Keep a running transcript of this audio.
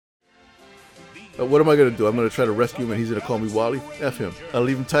What am I going to do? I'm going to try to rescue him and he's going to call me Wally? F him. I'll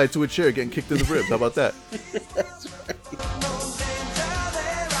leave him tied to a chair getting kicked in the ribs. How about that? That's right.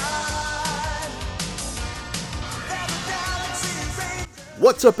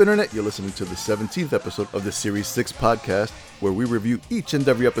 What's up, Internet? You're listening to the 17th episode of the Series 6 podcast, where we review each and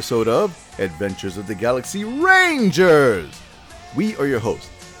every episode of Adventures of the Galaxy Rangers. We are your hosts.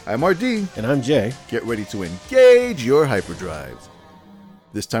 I'm RD. And I'm Jay. Get ready to engage your hyperdrives.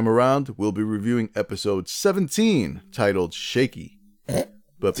 This time around, we'll be reviewing episode 17, titled Shaky.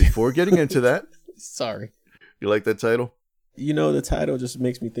 But before getting into that... Sorry. You like that title? You know, the title just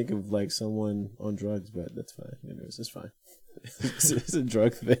makes me think of like someone on drugs, but that's fine. Anyways, it's fine. It's a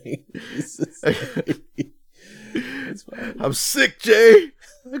drug thing. It's fine. I'm sick, Jay.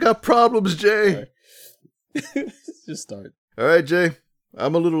 I got problems, Jay. Right. Just start. All right, Jay.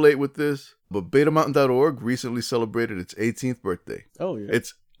 I'm a little late with this, but BetaMountain.org recently celebrated its 18th birthday. Oh, yeah.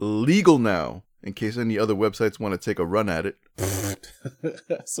 It's legal now, in case any other websites want to take a run at it.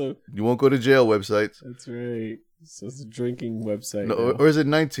 So you won't go to jail websites. That's right. So it's a drinking website. No, or is it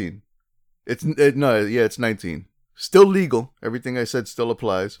 19? It's 19. Still legal. Everything I said still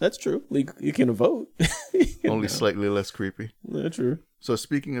applies. That's true. You can vote. Only slightly less creepy. That's true. So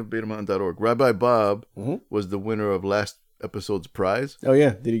speaking of BetaMountain.org, Rabbi Bob was the winner of last episode's prize. Oh, yeah.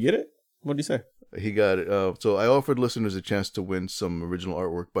 Did he get it? What did he say? He got it. So I offered listeners a chance to win some original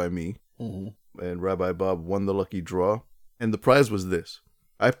artwork by me. Mm-hmm. And Rabbi Bob won the lucky draw. And the prize was this.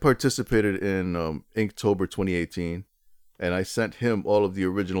 I participated in Inktober 2018, and I sent him all of the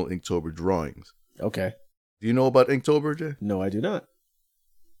original Inktober drawings. Okay. Do you know about Inktober, Jay? No, I do not.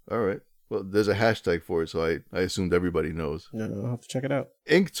 All right. Well, there's a hashtag for it, so I assumed everybody knows. No, I'll have to check it out.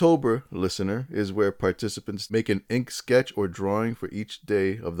 Inktober, listener, is where participants make an ink sketch or drawing for each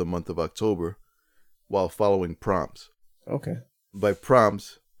day of the month of October while following prompts. Okay. By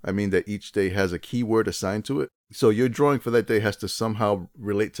prompts, I mean that each day has a keyword assigned to it. So your drawing for that day has to somehow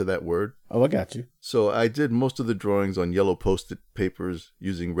relate to that word. Oh, I got you. So I did most of the drawings on yellow Post-it papers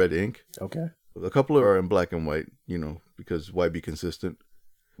using red ink. Okay. A couple are in black and white, because why be consistent?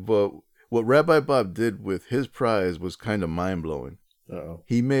 But what Rabbi Bob did with his prize was kind of mind-blowing. Uh-oh.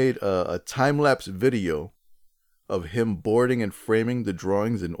 He made a time-lapse video of him boarding and framing the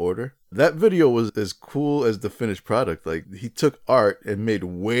drawings in order. That video was as cool as the finished product. Like, he took art and made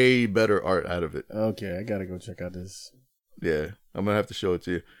way better art out of it. Okay, I gotta go check out this. Yeah, I'm gonna have to show it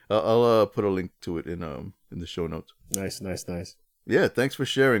to you. I'll put a link to it in the show notes. Nice. Yeah, thanks for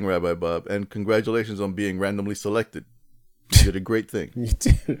sharing, Rabbi Bob, and congratulations on being randomly selected. You did a great thing. You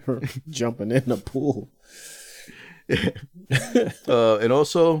did. Jumping in the pool. And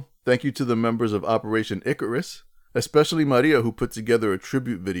also, thank you to the members of Operation Icarus, especially Maria, who put together a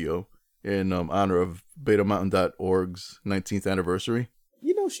tribute video in honor of BetaMountain.org's 19th anniversary.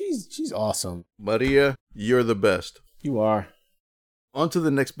 She's awesome. Maria, you're the best. You are. On to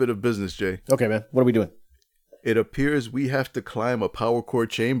the next bit of business, Jay. Okay, man. What are we doing? It appears we have to climb a power core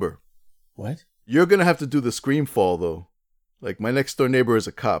chamber. What? You're going to have to do the scream fall, though. Like, my next door neighbor is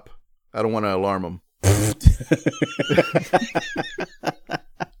a cop. I don't want to alarm him.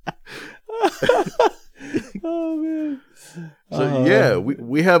 Oh, man. So, yeah,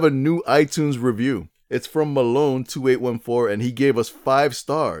 we have a new iTunes review. It's from Malone2814, and he gave us 5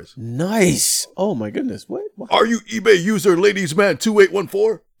 stars. Nice. Oh, my goodness. What? Are you eBay user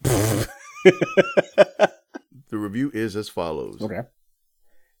ladiesman2814? The review is as follows. Okay.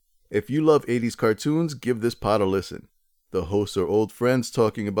 If you love 80s cartoons, give this pod a listen. The hosts are old friends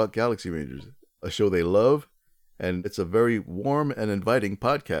talking about Galaxy Rangers, a show they love, and it's a very warm and inviting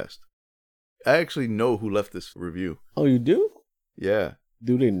podcast. I actually know who left this review. Oh, you do? Yeah.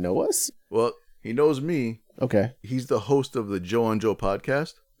 Do they know us? Well, he knows me. Okay. He's the host of the Joe on Joe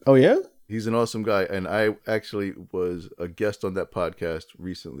podcast. Oh, yeah? He's an awesome guy, and I actually was a guest on that podcast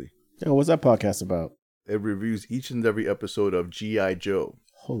recently. Oh, what's that podcast about? It reviews each and every episode of G.I. Joe.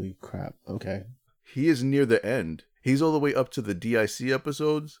 Holy crap. Okay. He is near the end. He's all the way up to the DIC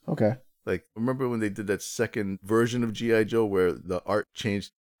episodes. Okay. Like, remember when they did that second version of G.I. Joe where the art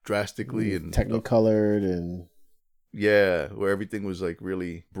changed drastically and technicolored and yeah, where everything was like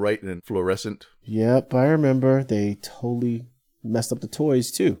really bright and fluorescent. Yep, I remember. They totally messed up the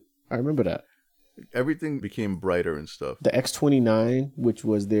toys too. I remember that. Everything became brighter and stuff. The X-29, which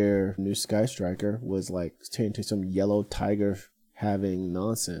was their new Sky Striker, was like turned into some yellow tiger having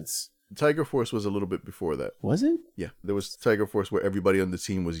nonsense. Tiger Force was a little bit before that. Was it? Yeah, there was Tiger Force where everybody on the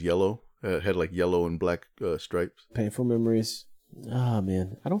team was yellow. Had like yellow and black stripes. Painful memories. Ah,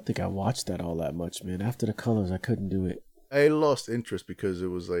 man. I don't think I watched that all that much, man. After the colors, I couldn't do it. I lost interest because it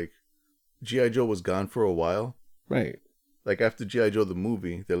was like G.I. Joe was gone for a while. Right. Like after G.I. Joe the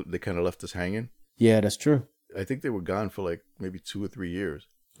movie, they kind of left us hanging. Yeah, that's true. I think they were gone for like maybe 2 or 3 years.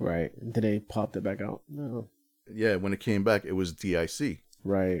 Right. Then they popped it back out. No. Yeah, when it came back, it was DIC.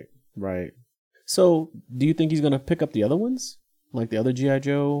 Right. Right. So, do you think he's gonna pick up the other ones, like the other GI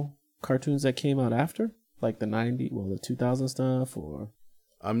Joe cartoons that came out after, like the 2000 stuff, or?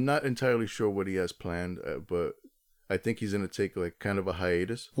 I'm not entirely sure what he has planned, but I think he's gonna take like kind of a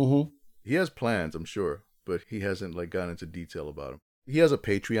hiatus. Mm-hmm. He has plans, I'm sure, but he hasn't like gone into detail about them. He has a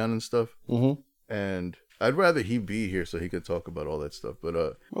Patreon and stuff, and I'd rather he be here so he could talk about all that stuff. But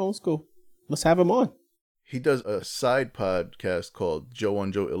oh, it's cool. Let's have him on. he does a side podcast called Joe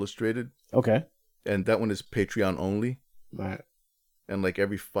on Joe Illustrated, Okay. and that one is Patreon only. Right. And like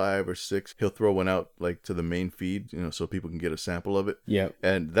every 5 or 6, he'll throw one out like to the main feed, so people can get a sample of it. Yeah.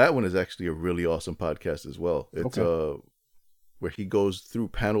 And that one is actually a really awesome podcast as well. It's where he goes through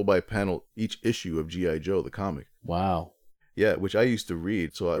panel by panel each issue of G.I. Joe, the comic. Wow. Yeah, which I used to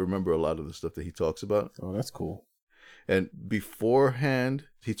read, so I remember a lot of the stuff that he talks about. Oh, that's cool. And beforehand,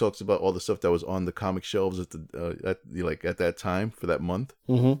 he talks about all the stuff that was on the comic shelves at that time for that month.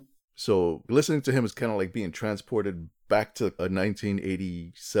 Mm-hmm. So listening to him is kind of like being transported back to a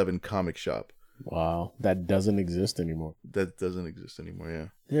 1987 comic shop. Wow. That doesn't exist anymore. That doesn't exist anymore, yeah.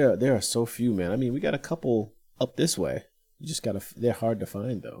 Yeah, there are so few, man. I mean, we got a couple up this way. You just gotta. They're hard to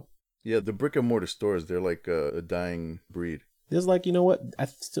find, though. Yeah, the brick and mortar stores, they're like a dying breed. There's like, you know what?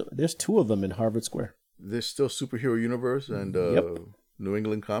 There's 2 of them in Harvard Square. There's still Superhero Universe and New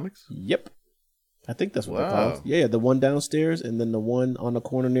England Comics? Yep. I think that's what they're called. Yeah, the one downstairs and then the one on the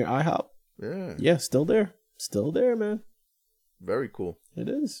corner near IHOP. Yeah. Yeah, still there. Still there, man. Very cool. It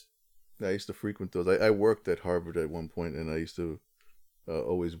is. I used to frequent those. I worked at Harvard at one point, and I used to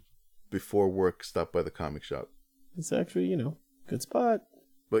always, before work, stop by the comic shop. It's actually, good spot.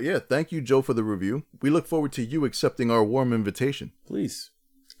 But yeah, thank you, Joe, for the review. We look forward to you accepting our warm invitation. Please,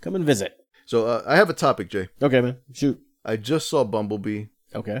 come and visit. So I have a topic, Jay. Okay, man. Shoot. I just saw Bumblebee.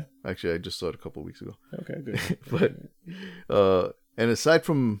 Okay. Actually, I just saw it a couple of weeks ago. Okay, good. But and aside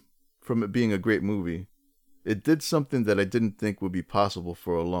from it being a great movie, it did something that I didn't think would be possible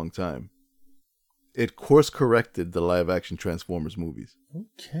for a long time. It course corrected the live action Transformers movies.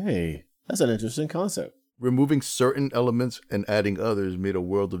 Okay. That's an interesting concept. Removing certain elements and adding others made a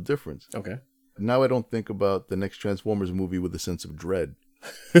world of difference. Okay. Now I don't think about the next Transformers movie with a sense of dread.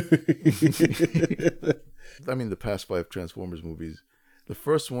 I mean, the past 5 Transformers movies, the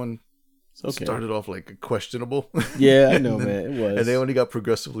first one started off like questionable. Yeah, I know, man. It was. And they only got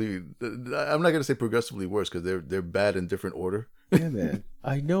progressively, I'm not going to say progressively worse because they're bad in different order. Yeah, man.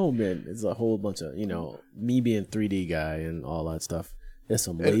 I know, man. It's a whole bunch of, me being 3D guy and all that stuff. There's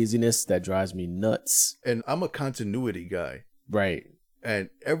some laziness that drives me nuts. And I'm a continuity guy. Right. And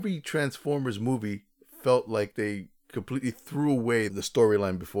every Transformers movie felt like they completely threw away the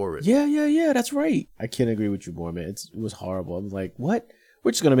storyline before it. Yeah. That's right. I can't agree with you more, man. It was horrible. I'm like, what?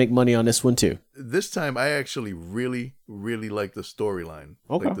 We're just going to make money on this one, too. This time, I actually really, really like the storyline.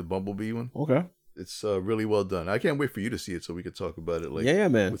 Okay. Like the Bumblebee one. Okay. It's really well done. I can't wait for you to see it so we can talk about it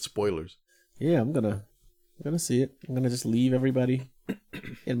man. With spoilers. Yeah, I'm gonna see it. I'm gonna just leave everybody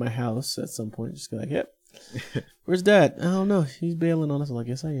in my house at some point. Just go like, yep. Where's Dad? I don't know. He's bailing on us. I'm like,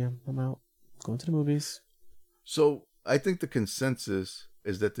 yes, I am. I'm out. Going to the movies. So I think the consensus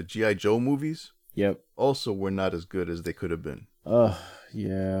is that the G.I. Joe movies also were not as good as they could have been.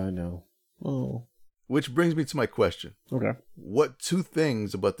 Yeah, I know. Oh. Which brings me to my question. Okay. What 2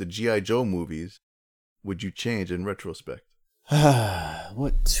 things about the G.I. Joe movies would you change in retrospect?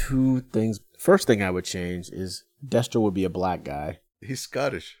 What 2 things? First thing I would change is Destro would be a black guy. He's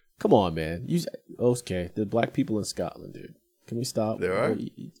Scottish. Come on, man. Okay, the black people in Scotland, dude. Can we stop? There are?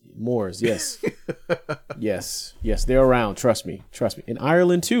 Moors, yes. Yes, they're around. Trust me. In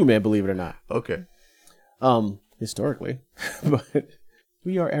Ireland too, man, believe it or not. Okay. Historically. But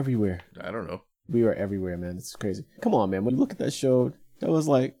we are everywhere. I don't know. We are everywhere, man. It's crazy. Come on, man. When you look at that show, that was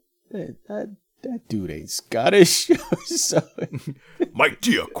like, hey, that dude ain't Scottish. So, my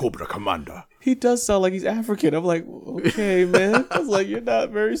dear Cobra Commander. He does sound like he's African. I'm like, okay, man. I was like, you're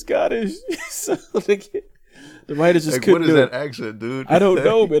not very Scottish. So, like, the writers just couldn't do it. What is that accent, dude? I don't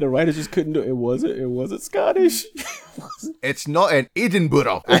know, man. The writers just couldn't do it. It wasn't Scottish. It's not an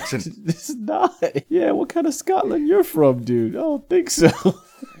Edinburgh accent. It's not. Yeah, what kind of Scotland you're from, dude? I don't think so.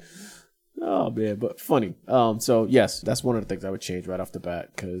 Oh, man, but funny. So, yes, that's one of the things I would change right off the bat,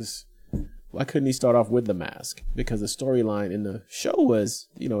 because why couldn't he start off with the mask? Because the storyline in the show was,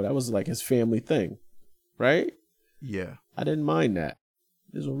 that was like his family thing, right? Yeah. I didn't mind that.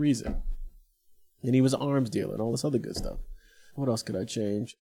 There's a reason. And he was an arms dealer and all this other good stuff. What else could I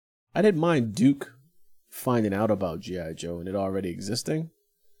change? I didn't mind Duke finding out about G.I. Joe and it already existing.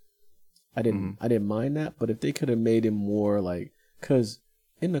 I didn't mind that, but if they could have made him more like, because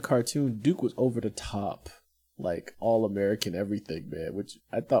in the cartoon, Duke was over the top, like all American everything, man, which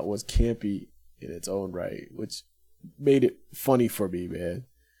I thought was campy in its own right, which made it funny for me, man.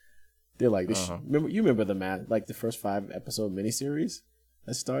 They're like, remember the like the first 5-episode miniseries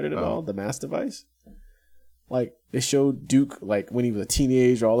that started it all, the Mass Device? Like, they showed Duke, like, when he was a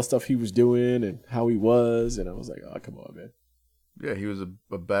teenager, all the stuff he was doing and how he was, and I was like, oh, come on, man. Yeah, he was a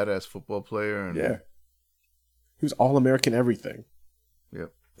badass football player. And yeah. He was all-American everything.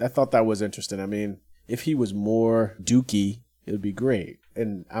 Yep. I thought that was interesting. I mean, if he was more Dookie, it would be great.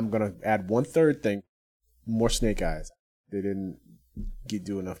 And I'm going to add one third thing, more Snake Eyes. They didn't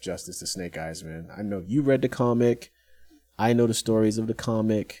do enough justice to Snake Eyes, man. I know you read the comic. I know the stories of the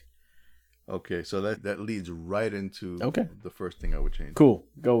comic. Okay, so that leads right into the first thing I would change. Cool,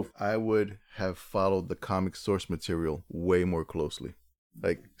 go. I would have followed the comic source material way more closely.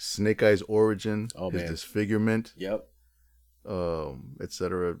 Like Snake Eyes' origin, his disfigurement,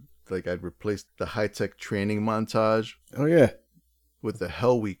 etc. Like I'd replace the high-tech training montage with the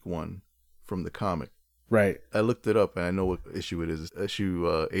Hell Week one from the comic. Right. I looked it up and I know what issue it is. It's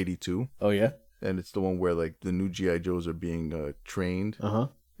issue 82. Oh, yeah? And it's the one where like the new G.I. Joes are being trained. Uh-huh.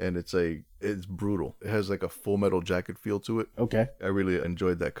 And it's brutal. It has like a Full Metal Jacket feel to it. Okay. I really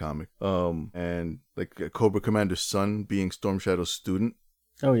enjoyed that comic. And like Cobra Commander's son being Storm Shadow's student.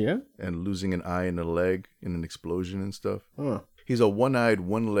 Oh, yeah? And losing an eye and a leg in an explosion and stuff. Huh. He's a one-eyed,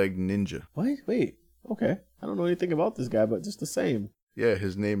 one-legged ninja. What? Wait. Okay. I don't know anything about this guy, but just the same. Yeah,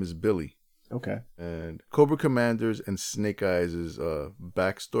 his name is Billy. Okay. And Cobra Commander's and Snake Eyes'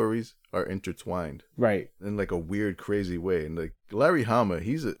 backstories are intertwined. Right. In like a weird, crazy way. And like Larry Hama,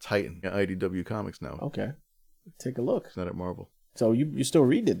 he's a titan at IDW Comics now. Okay. Take a look. It's not at Marvel. So you still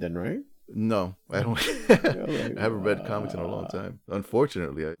read it then, right? No, I don't. I haven't read comics in a long time.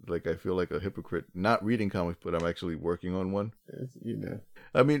 Unfortunately, I feel like a hypocrite not reading comics, but I'm actually working on one. You know.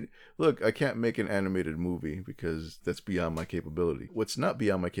 I mean, look, I can't make an animated movie because that's beyond my capability. What's not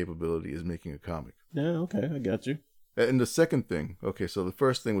beyond my capability is making a comic. Yeah, okay, I got you. And the second thing, so the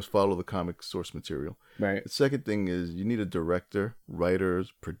first thing was follow the comic source material. Right. The second thing is you need a director,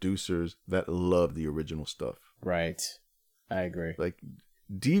 writers, producers that love the original stuff. Right. I agree. Like,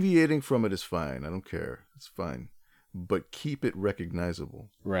 deviating from it is fine. I don't care. It's fine. But keep it recognizable.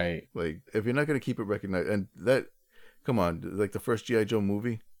 Right. Like, if you're not going to keep it recognized, and that, come on, like the first G.I. Joe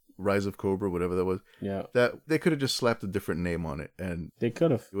movie, Rise of Cobra, whatever that was. Yeah. That they could have just slapped a different name on it. And they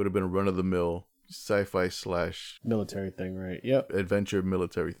could have. It would have been a run-of-the-mill sci-fi / military thing, right? Yep. Adventure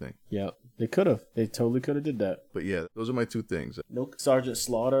military thing. Yep. They could have. They totally could have did that. But yeah, those are my two things. No Sergeant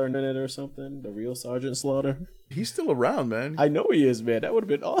Slaughter in it or something? The real Sergeant Slaughter? He's still around, man. I know he is, man. That would have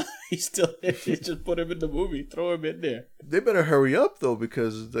been awesome. He's still there. Just put him in the movie. Throw him in there. They better hurry up, though,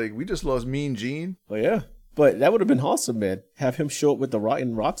 because like we just lost Mean Gene. Oh, yeah. But that would have been awesome, man. Have him show up with the Rock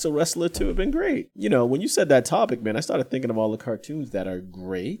and Rock's a wrestler, too. It would have been great. You know, when you said that topic, man, I started thinking of all the cartoons that are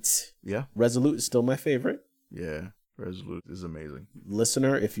great. Yeah. Resolute is still my favorite. Yeah. Resolute is amazing.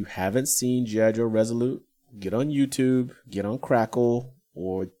 Listener, if you haven't seen G.I. Joe Resolute, get on YouTube, get on Crackle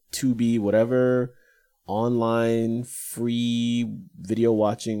or Tubi, whatever online free video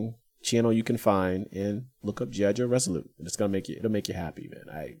watching channel you can find, and look up G.I. Joe Resolute. It'll make you happy,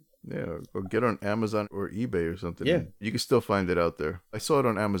 man. Yeah, or get on Amazon or eBay or something. Yeah. You can still find it out there. I saw it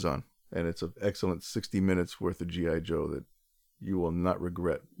on Amazon, and it's an excellent 60 minutes worth of G.I. Joe that you will not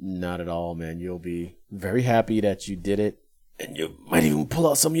regret. Not at all, man. You'll be very happy that you did it, and you might even pull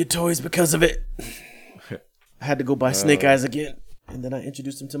out some of your toys because of it. I had to go buy Snake Eyes again, and then I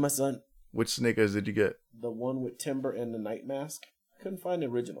introduced him to my son. Which Snake Eyes did you get? The one with Timber and the Night Mask. Couldn't find the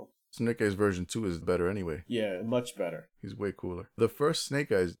original. Snake Eyes version 2 is better anyway. Yeah, much better. He's way cooler. The first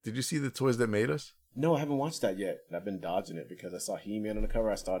Snake Eyes, did you see the Toys That Made Us? No, I haven't watched that yet. I've been dodging it because I saw He-Man on the cover.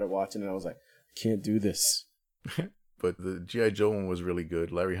 I started watching and I was like, I can't do this. But the G.I. Joe one was really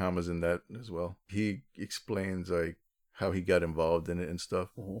good. Larry Hama's in that as well. He explains like how he got involved in it and stuff.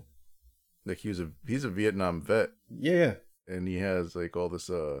 Mm-hmm. Like he's a Vietnam vet. Yeah. And he has like all this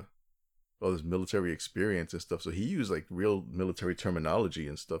military experience and stuff. So he used like real military terminology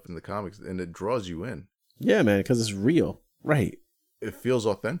and stuff in the comics, and it draws you in. Yeah, man, because it's real. Right. It feels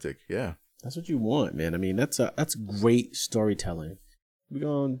authentic. Yeah. That's what you want, man. I mean, that's great storytelling. We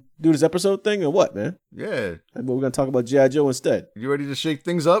gonna do this episode thing or what, man? Yeah. But we're gonna talk about G.I. Joe instead. You ready to shake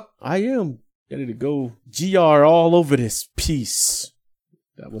things up? I am. Ready to go GR all over this piece.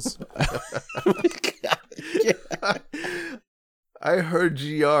 That was... I heard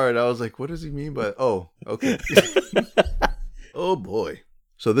GR and I was like, what does he mean by... Oh, okay. Oh, boy.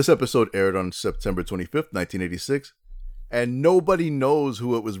 So this episode aired on September 25th, 1986, and nobody knows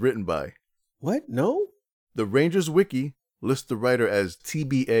who it was written by. What? No? The Rangers Wiki lists the writer as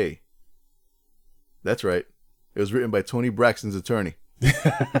TBA. That's right. It was written by Tony Braxton's attorney.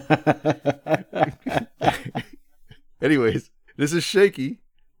 Anyways, this is Shaky,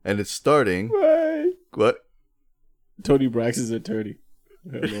 and it's starting... Right. What? Tony Braxton's attorney.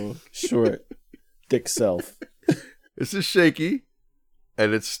 Hello. Short. Thick self. This is Shaky,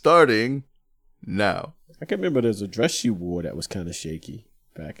 and it's starting now. I can remember there's a dress she wore that was kind of shaky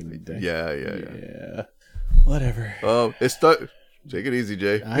back in the day. Yeah. Whatever. Oh, take it easy,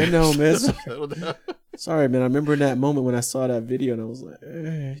 Jay. I know, man. Settle down. Sorry, man. I remember in that moment when I saw that video and I was like,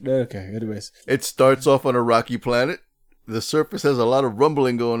 okay, anyways. It starts off on a rocky planet. The surface has a lot of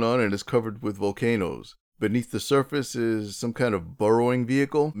rumbling going on and is covered with volcanoes. Beneath the surface is some kind of burrowing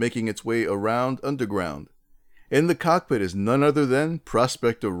vehicle making its way around underground. In the cockpit is none other than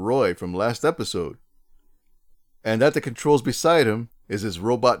Prospector Roy from last episode. And at the controls beside him is his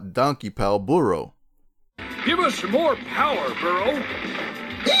robot donkey pal Burro. Give us some more power, Burrow.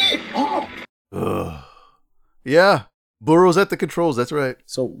 Ugh. Yeah, Burro's at the controls, that's right.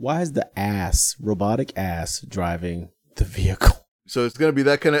 So why is the robotic ass, driving the vehicle? So it's going to be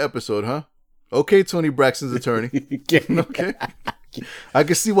that kind of episode, huh? Okay, Tony Braxton's attorney. Okay. I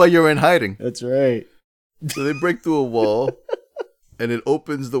can see why you're in hiding. That's right. So they break through a wall, and it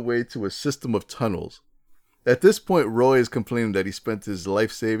opens the way to a system of tunnels. At this point, Roy is complaining that he spent his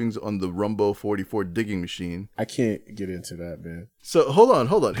life savings on the Rumbo 44 digging machine. I can't get into that, man. So hold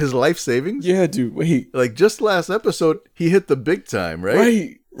on. His life savings? Yeah, dude, wait. Like just last episode, he hit the big time,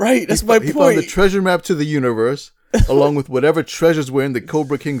 right? Right. That's my point. He found the treasure map to the universe, along with whatever treasures were in the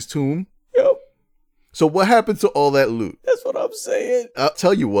Cobra King's tomb. Yep. So what happened to all that loot? That's what I'm saying. I'll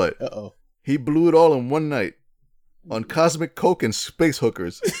tell you what. Uh-oh. He blew it all in one night on cosmic coke and space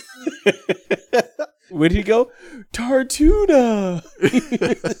hookers. Where did he go? Tartuna.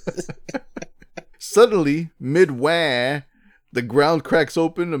 Suddenly, mid-wah, the ground cracks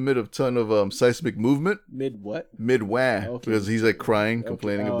open amid a ton of seismic movement. Mid what? Mid-wah, Okay. because he's like crying,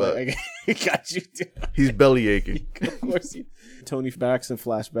 complaining about. I got you. He's belly aching. Of course, Tony backs and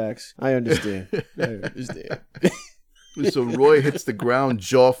flashbacks. I understand. So Roy hits the ground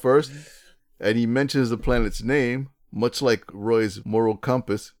jaw first, and he mentions the planet's name, much like Roy's moral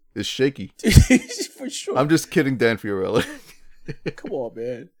compass is shaky. For sure. I'm just kidding, Dan Fiorella. Come on,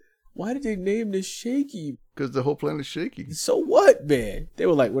 man. Why did they name this Shaky? Because the whole planet's shaky. So what, man? They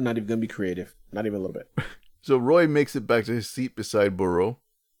were like, we're not even going to be creative. Not even a little bit. So Roy makes it back to his seat beside Burro,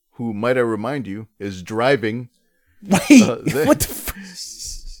 who, might I remind you, is driving. Wait, what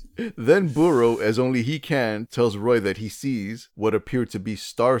the Then Burro, as only he can, tells Roy that he sees what appear to be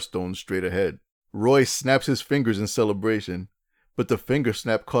starstones straight ahead. Roy snaps his fingers in celebration, but the finger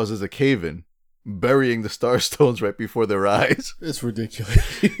snap causes a cave-in, burying the starstones right before their eyes. It's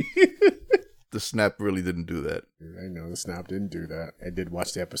ridiculous. The snap really didn't do that. I know, the snap didn't do that. I did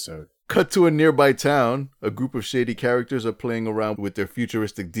watch the episode. Cut to a nearby town. A group of shady characters are playing around with their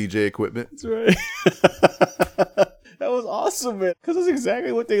futuristic DJ equipment. That's right. That was awesome, man. Because that's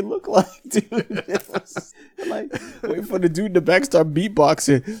exactly what they look like, dude. It was like, waiting for the dude in the back start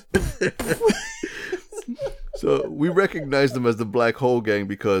beatboxing. So we recognize them as the Black Hole Gang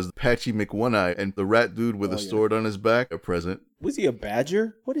because Patchy McOne-Eye and the rat dude with a sword on his back are present. Was he a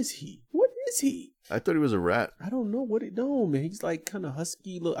badger? What is he? I thought he was a rat. I don't know what it. No, man. He's like kind of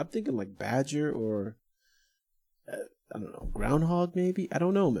husky. Look, I'm thinking like badger or I don't know, groundhog maybe. I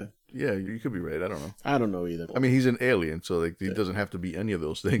don't know, man. Yeah, you could be right. I don't know. I don't know either. I mean, he's an alien, so like he doesn't have to be any of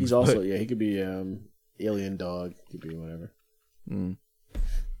those things. He's also he could be alien dog. He could be whatever.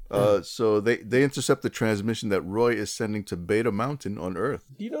 So they intercept the transmission that Roy is sending to Beta Mountain on Earth.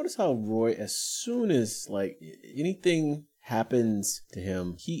 Do you notice how Roy, as soon as like anything happens to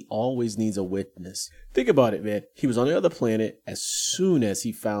him, he always needs a witness? Think about it, man. He was on the other planet as soon as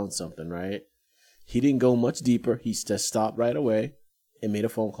he found something, right? He didn't go much deeper. He just stopped right away and made a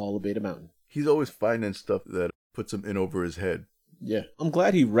phone call to Beta Mountain. He's always finding stuff that puts him in over his head. Yeah. I'm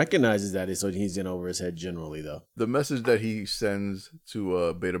glad he recognizes that so he's in over his head generally, though. The message that he sends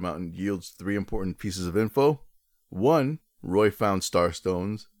to Beta Mountain yields 3 important pieces of info. 1, Roy found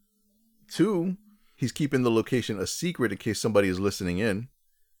starstones. 2, he's keeping the location a secret in case somebody is listening in.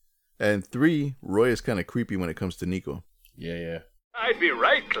 And 3, Roy is kind of creepy when it comes to Nico. Yeah. I'd be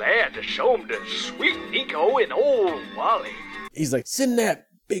right glad to show him to sweet Nico and old Wally. He's like, send that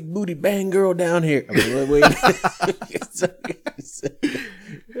big booty bang girl down here. I mean, wait.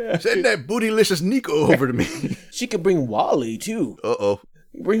 Send that bootylicious Nico over to me. She could bring Wally, too. Uh-oh.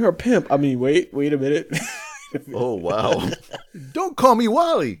 Bring her pimp. I mean, wait a minute. Oh, wow. Don't call me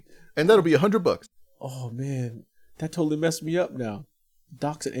Wally. And that'll be $100. 100 Oh, man. That totally messed me up now.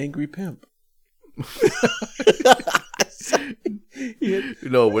 Doc's an angry pimp.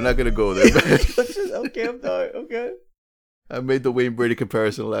 No, we're not gonna go there, man. Okay, I'm done. Okay. I made the Wayne Brady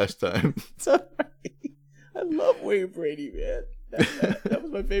comparison last time. Sorry. I love Wayne Brady, man. That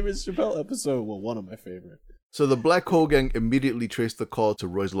was my favorite Chappelle episode. Well, one of my favorite. So the Black Hole Gang immediately traced the call to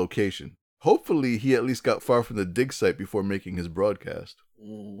Roy's location. Hopefully, he at least got far from the dig site before making his broadcast.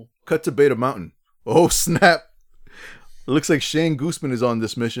 Cut to Beta Mountain. Oh, snap. Looks like Shane Gooseman is on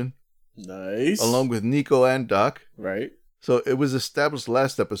this mission. Nice. Along with Nico and Doc. Right. So it was established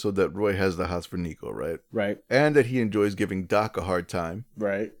last episode that Roy has the hots for Nico, right? Right. And that he enjoys giving Doc a hard time.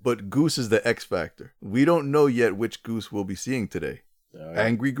 Right. But Goose is the X factor. We don't know yet which Goose we'll be seeing today. Right.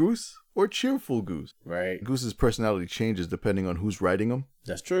 Angry Goose or cheerful Goose? Right. Goose's personality changes depending on who's writing him.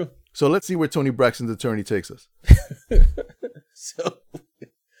 That's true. So let's see where Tony Braxton's attorney takes us. So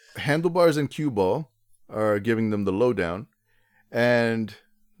Handlebars and Cue Ball are giving them the lowdown. And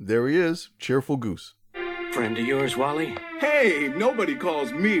there he is, cheerful Goose. Friend of yours, Wally? Hey, nobody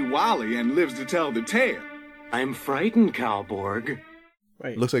calls me Wally and lives to tell the tale. I'm frightened, Calborg.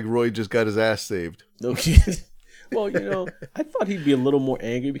 right. Looks like Roy just got his ass saved. No kid. Well, I thought he'd be a little more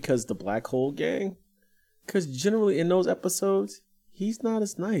angry because the Black Hole Gang. Because generally in those episodes, he's not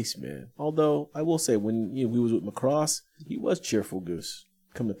as nice, man. Although I will say, when we was with Macross, he was cheerful Goose.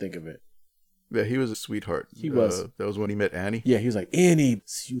 Come to think of it. Yeah, he was a sweetkheart. He was. That was when he met Annie. Yeah, he was like, Annie,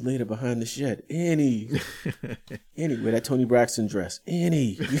 see you later behind the shed. Annie. Annie, wear that Tony Braxton dress.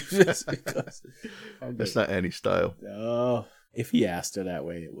 Annie. That's not Annie's style. Oh, if he asked her that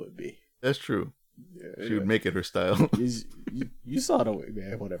way, it would be. That's true. She would make it her style. You saw the way,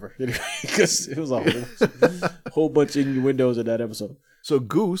 man. Whatever. Because it was a whole bunch of innuendos in that episode. So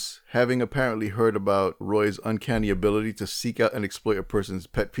Goose, having apparently heard about Roy's uncanny ability to seek out and exploit a person's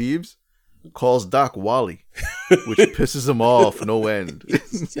pet peeves, calls Doc Wally, which pisses him off no end.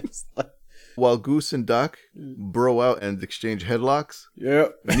 While Goose and Doc burrow out and exchange headlocks,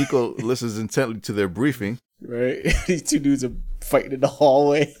 Nico listens intently to their briefing. Right? These two dudes are fighting in the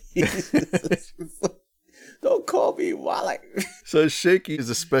hallway. Don't call me Wally. So Shaky is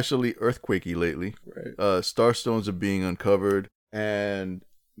especially earthquakey lately. Right. Starstones are being uncovered, and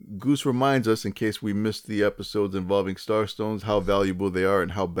Goose reminds us, in case we missed the episodes involving Starstones, how valuable they are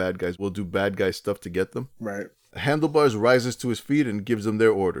and how bad guys will do bad guy stuff to get them. Right. Handlebars rises to his feet and gives them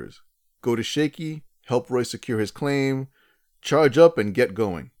their orders. Go to Shaky, help Roy secure his claim, charge up and get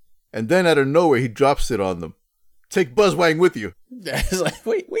going. And then out of nowhere, he drops it on them. Take Buzzwang with you. It's like,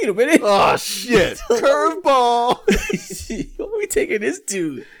 wait a minute. Oh, shit. Curveball. Why are we taking this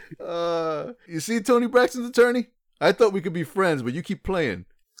dude? You see Tony Braxton's attorney? I thought we could be friends, but you keep playing.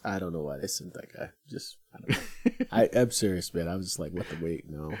 I don't know why they sent that guy. I don't know. I'm serious, man. I was just like, what the wait?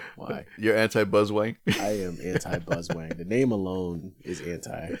 No. Why? You're anti-Buzzwang? I am anti-Buzzwang. The name alone is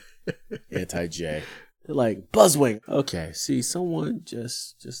anti-J. They're like, Buzzwing. Okay, see, someone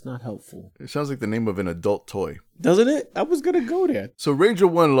just not helpful. It sounds like the name of an adult toy. Doesn't it? I was going to go there. So Ranger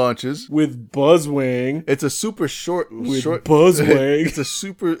 1 launches. With Buzzwing. It's a super short... Buzzwing. It's a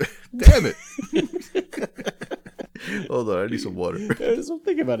super... Damn it. Hold on, I need some water. So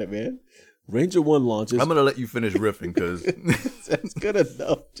think about it, man. Ranger 1 launches. I'm going to let you finish riffing because... That's good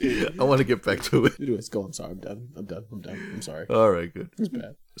enough, dude. I want to get back to it. Let's go. I'm sorry. I'm done. I'm sorry. All right, good. It's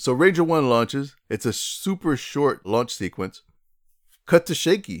bad. So Ranger 1 launches. It's a super short launch sequence. Cut to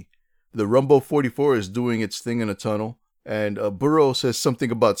Shaky. The Rumbo 44 is doing its thing in a tunnel. And Burrow says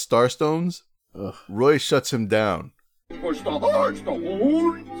something about Starstones. Roy shuts him down.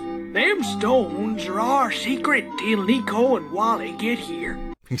 Them stones are our secret till Nico and Wally get here.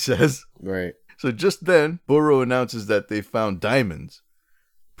 He says. Right. So just then, Burrow announces that they found diamonds.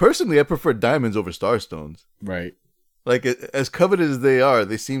 Personally, I prefer diamonds over Starstones. Right. Like, as coveted as they are,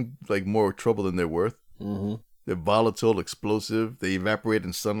 they seem like more trouble than they're worth. Mm-hmm. They're volatile, explosive, they evaporate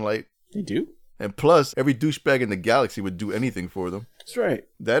in sunlight. They do. And plus, every douchebag in the galaxy would do anything for them. That's right.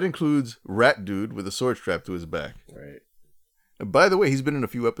 That includes Rat Dude with a sword strapped to his back. Right. And by the way, he's been in a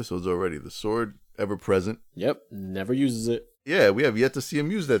few episodes already. The sword, ever present. Yep. Never uses it. Yeah, we have yet to see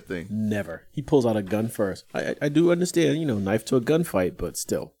him use that thing. Never. He pulls out a gun first. I do understand, knife to a gunfight, but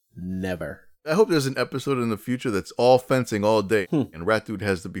still, never. I hope there's an episode in the future that's all fencing all day, and Rat Dude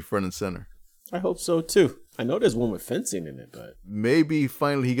has to be front and center. I hope so, too. I know there's one with fencing in it, but... Maybe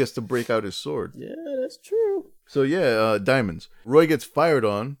finally he gets to break out his sword. Yeah, that's true. So yeah, diamonds. Roy gets fired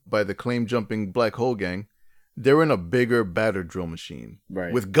on by the claim-jumping Black Hole Gang. They're in a bigger batter drill machine.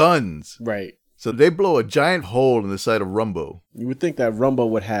 Right. With guns. Right. So they blow a giant hole in the side of Rumbo. You would think that Rumbo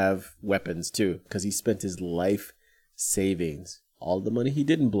would have weapons, too, because he spent his life savings, all the money he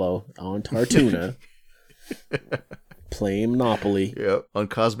didn't blow, on Tartuna, playing Monopoly. Yep. On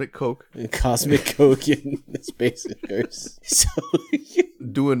Cosmic Coke. And Cosmic Coke and Space Invaders. So,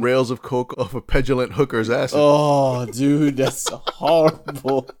 Doing rails of coke off a petulant hooker's ass. oh, dude, that's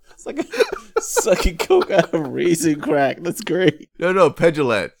horrible. It's like sucking Coke out of raisin crack. That's great. No,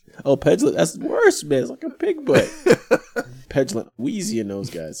 petulant. Oh, petulant. That's worse, man. It's like a pig butt. Petulant. Wheezy in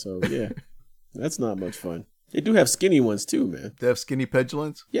those guys. So, yeah. That's not much fun. They do have skinny ones, too, man. They have skinny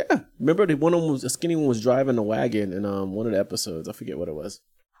petulants? Yeah. Remember, one of them was a skinny one was driving a wagon in one of the episodes. I forget what it was.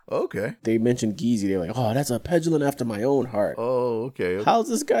 Okay. They mentioned Geezy. They're like, oh, that's a petulant after my own heart. Oh, okay. How's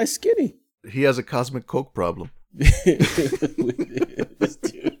this guy skinny? He has a Cosmic Coke problem. This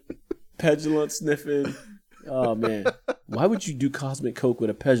dude. Petulant sniffing. Oh, man. Why would you do Cosmic Coke with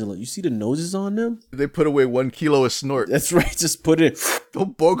a petulant? You see the noses on them? They put away 1 kilo of snort. That's right. Just put it.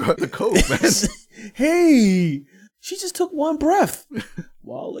 Don't bogart the Coke, man. Hey, she just took one breath.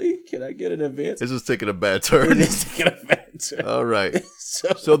 Wally, can I get an advance? This is taking a bad turn. It is taking a bad turn. All right. So,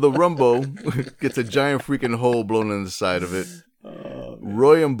 So the Rumbo gets a giant freaking hole blown in the side of it.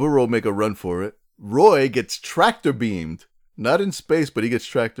 Roy and Burro make a run for it. Roy gets tractor beamed. Not in space, but he gets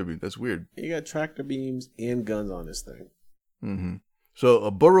tractor beamed. That's weird. he got tractor beams and guns on this thing. Mm-hmm. So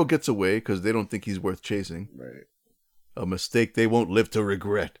Burro gets away because they don't think he's worth chasing. Right. A mistake they won't live to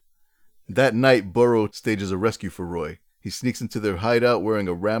regret. That night, Burro stages a rescue for Roy. He sneaks into their hideout wearing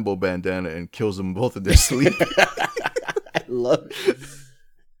a Rambo bandana and kills them both in their sleep. I love it.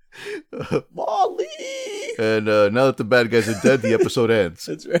 Wally! And now that the bad guys are dead, the episode ends.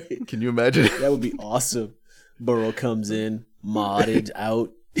 That's right. Can you imagine? That would be awesome. Burrow comes in, modded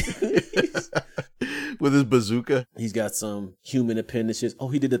out. With his bazooka. He's got some human appendages. Oh,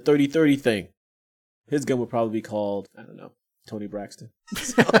 he did the 30-30 thing. His gun would probably be called, I don't know, Tony Braxton.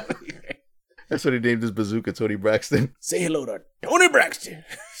 That's what he named his bazooka, Tony Braxton. Say hello to Tony Braxton.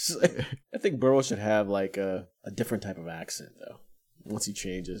 I think Burrow should have like a different type of accent, though, once he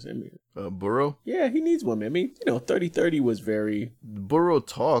changes. I mean, Burro? yeah, he needs one, man. I mean, 30-30 was very... Burro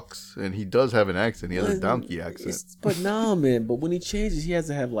talks, and he does have an accent. He has a donkey accent. But nah, man. But when he changes, he has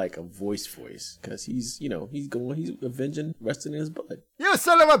to have like a voice, because he's avenging, resting in his blood. You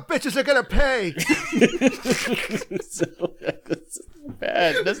son of a bitches are gonna pay! So that's not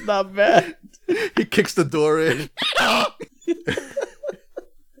bad. That's not bad. He kicks the door in.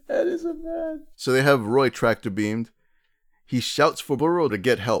 That isn't bad. So they have Roy tractor beamed. He shouts for Burro to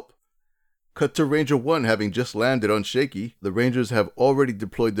get help. Cut to Ranger 1 having just landed on Shaky. The Rangers have already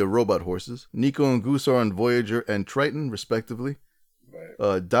deployed their robot horses. Nico and Goose are on Voyager and Triton, respectively.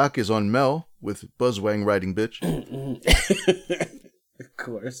 Right. Doc is on Mel with Buzzwang riding bitch. Of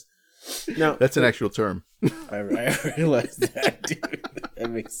course. Now That's an actual term. I realize that, dude. That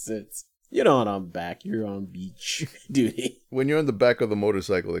makes sense. You're not on back. You're on beach, dude. When you're on the back of the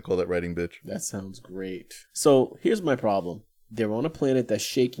motorcycle, they call that riding bitch. That sounds great. So here's my problem. They're on a planet that's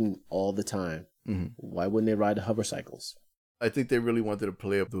shaking all the time. Mm-hmm. Why wouldn't they ride the hovercycles? I think they really wanted to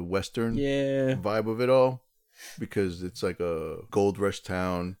play up the Western vibe of it all because it's like a gold rush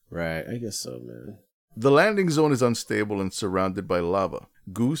town. Right. I guess so, man. The landing zone is unstable and surrounded by lava.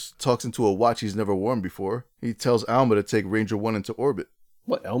 Goose talks into a watch he's never worn before. He tells Alma to take Ranger 1 into orbit.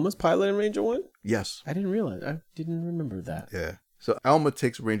 What, Elma's piloting Ranger 1? Yes. I didn't realize. I didn't remember that. Yeah. So Alma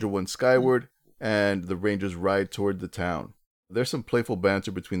takes Ranger 1 skyward, and the Rangers ride toward the town. There's some playful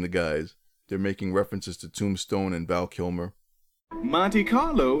banter between the guys. They're making references to Tombstone and Val Kilmer. Monte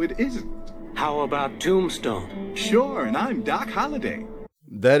Carlo, it isn't. How about Tombstone? Sure, and I'm Doc Holliday.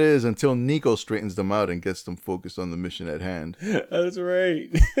 That is until Nico straightens them out and gets them focused on the mission at hand. That's right.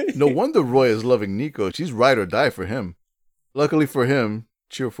 No wonder Roy is loving Nico. She's ride or die for him. Luckily for him,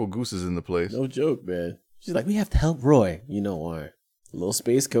 cheerful Goose is in the place. No joke, man. She's like, we have to help Roy. You know why? Little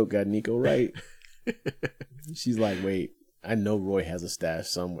Space Coat got Nico right. She's like, wait, I know Roy has a stash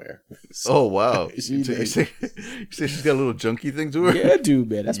somewhere. So, oh, wow. She you say she's got a little junkie thing to her? yeah, dude,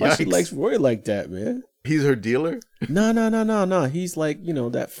 man. That's why she Yikes. likes Roy like that, man. He's her dealer? No. He's like,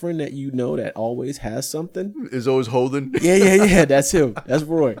 that friend that that always has something. Is always holding? Yeah. That's him. That's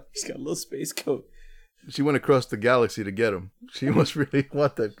Roy. He's got a little Space Coat. She went across the galaxy to get him. She must really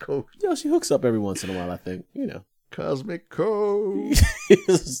want that coat. She hooks up every once in a while, I think. Cosmic coat.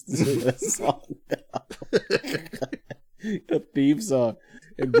 A song now. A theme song.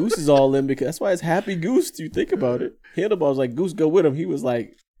 And Goose is all in because that's why it's Happy Goose. You think about it. Hannibal was like, Goose, go with him. He was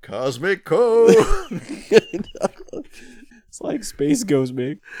like, Cosmic coat. it's like Space Ghost,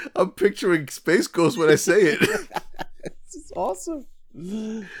 man. I'm picturing Space Ghost when I say it. This is awesome.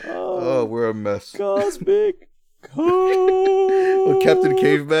 Oh, we're a mess. Cosmic Coat. Oh, Captain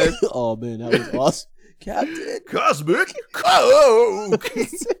Caveman. Oh, man, that was awesome. Captain. Cosmic coat.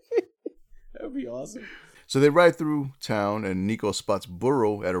 That would be awesome. So they ride through town, and Nico spots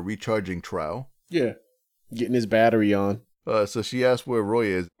Burro at a recharging trowel. Yeah. Getting his battery on. So she asks where Roy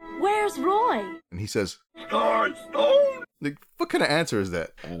is, Where's Roy? and he says, Starstone! like, what kind of answer is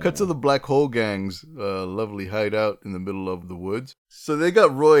that? Cut to the Black Hole Gang's lovely hideout in the middle of the woods. So they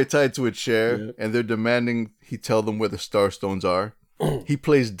got Roy tied to a chair, and they're demanding he tell them where the Starstones are. He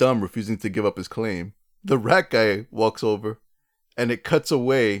plays dumb, refusing to give up his claim. The rat guy walks over, and it cuts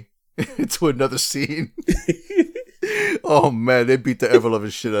away into another scene. Oh man, they beat the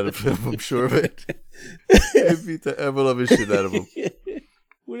ever-loving shit out of him, I'm sure of it. They beat the ever-loving shit out of him.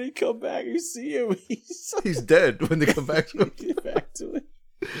 When they come back, you see him. He's dead when they come back to him. Get back to it.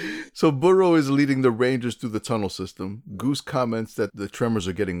 So Burro is leading the Rangers through the tunnel system. Goose comments that the tremors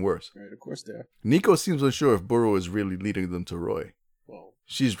are getting worse. Right, of course they are. Nico seems unsure if Burro is really leading them to Roy. Well,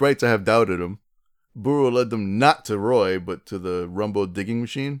 She's right to have doubted him. Burro led them not to Roy, but to the Rumbo digging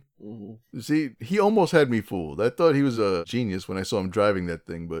machine. mm-hmm. You see, he almost had me fooled. I thought he was a genius when I saw him driving that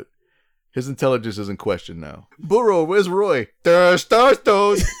thing, but his intelligence is in question now. Burro, where's Roy? The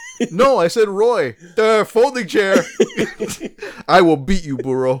Starstones. No, I said Roy. The folding chair. I will beat you,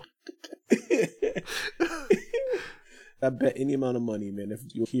 Burro. I bet any amount of money, man, if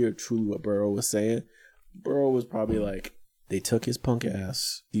you hear truly what Burrow was saying, Burrow was probably like, they took his punk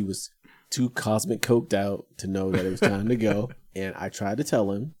ass. He was too cosmic coked out to know that it was time to go. And I tried to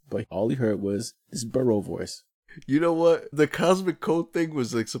tell him, but all he heard was this Burrow voice. You know what? The cosmic code thing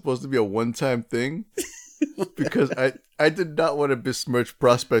was like supposed to be a one-time thing. Because I did not want to besmirch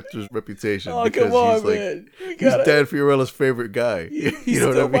Prospector's reputation. Oh, because come on, he's like, man. He's Dan Fiorella's favorite guy. He's You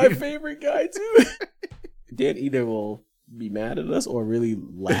know still what I mean? my favorite guy, too. Dan either will be mad at us or really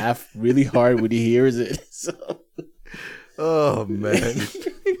laugh really hard when he hears it. So. Oh, man.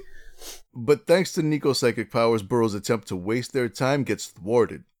 But thanks to Nico's psychic powers, Burrow's attempt to waste their time gets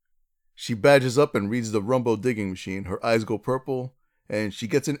thwarted. She badges up and reads the Rumbo digging machine. Her eyes go purple, and she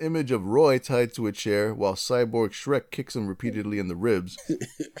gets an image of Roy tied to a chair while Cyborg Shrek kicks him repeatedly in the ribs.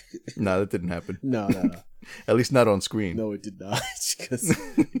 Nah, that didn't happen. No. At least not on screen. No, it did not. Because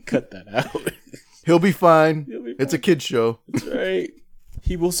cut that out. He'll be fine. He'll be It's a fine. kid's show. That's right.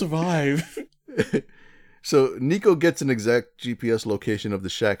 He will survive. So Nico gets an exact GPS location of the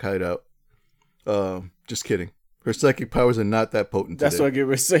shack hideout. Just kidding. Her psychic powers are not that potent That's today. what I get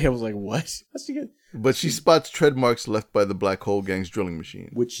ready to say. I was like, what? How'd she get? But she spots tread marks left by the Black Hole Gang's drilling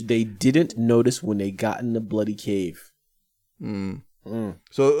machine. Which they didn't notice when they got in the bloody cave.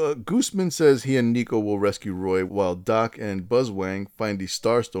 So Gooseman says he and Nico will rescue Roy while Doc and Buzzwang find these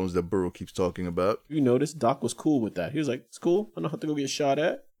Starstones that Burrow keeps talking about. You notice Doc was cool with that. He was like, it's cool. I don't have to go get shot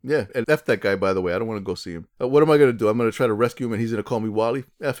at. Yeah, and F that guy, by the way. I don't want to go see him. What am I going to do? I'm going to try to rescue him and he's going to call me Wally?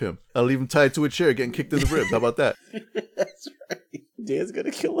 F him. I'll leave him tied to a chair getting kicked in the ribs. How about that? That's right. Dan's going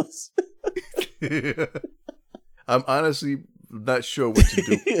to kill us. I'm honestly not sure what to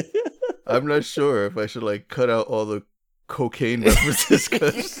do. I'm not sure if I should like cut out all the cocaine references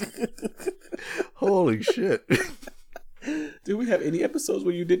because holy shit. Did we have any episodes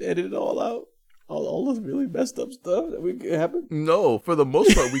where you didn't edit it all out? All the really messed up stuff that we happen? No, for the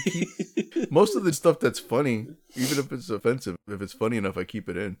most part, we keep most of the stuff that's funny, even if it's offensive. If it's funny enough, I keep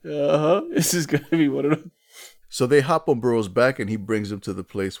it in. This is going to be one of them. So they hop on Burrow's back and he brings them to the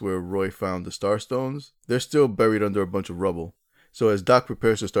place where Roy found the Starstones. They're still buried under a bunch of rubble. So as Doc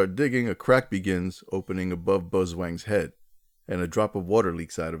prepares to start digging, a crack begins opening above Buzzwang's head, and a drop of water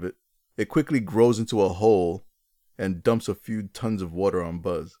leaks out of it. It quickly grows into a hole and dumps a few tons of water on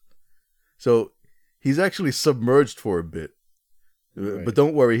Buzz. So he's actually submerged for a bit. Right. But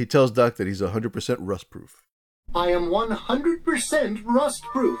don't worry, he tells Doc that he's 100% rust-proof. I am 100%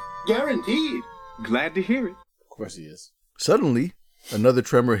 rust-proof, guaranteed. Glad to hear it. Of course he is. Suddenly, another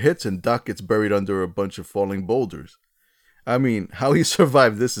tremor hits and Doc gets buried under a bunch of falling boulders. I mean, how he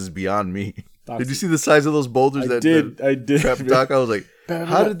survived this is beyond me. Did you see the size of those boulders I did. trapped Doc? I was like,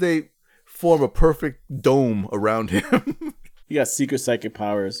 how did they form a perfect dome around him? He got secret psychic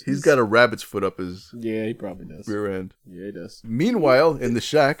powers. He's got a rabbit's foot up his Yeah, he probably does. rear end. Yeah, he does. Meanwhile, in the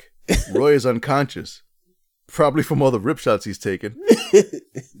shack, Roy is unconscious. Probably from all the rip shots he's taken.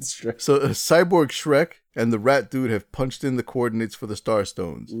 It's true. So Cyborg Shrek and the rat dude have punched in the coordinates for the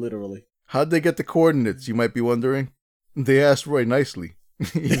Starstones. Literally. How'd they get the coordinates, you might be wondering? They asked Roy nicely.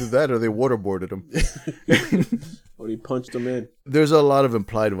 Either that or they waterboarded him. Or he punched him in. There's a lot of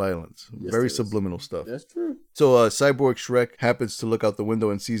implied violence. Yes, Very there is. subliminal stuff. That's true. So Cyborg Shrek happens to look out the window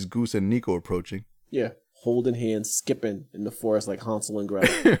and sees Goose and Nico approaching. Yeah. Holding hands, skipping in the forest like Hansel and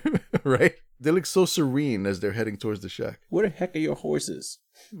Gretel. Right? They look so serene as they're heading towards the shack. Where the heck are your horses?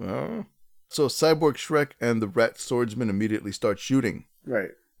 So Cyborg Shrek and the rat swordsman immediately start shooting.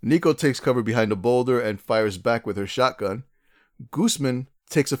 Right. Nico takes cover behind a boulder and fires back with her shotgun. Gooseman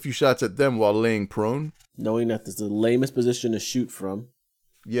takes a few shots at them while laying prone. Knowing that this is the lamest position to shoot from.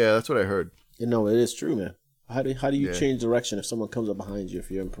 Yeah, that's what I heard. You know, it is true, man. How do you Yeah. change direction if someone comes up behind you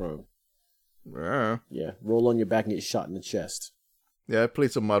if you're in prone? Yeah, roll on your back and get shot in the chest. Yeah, I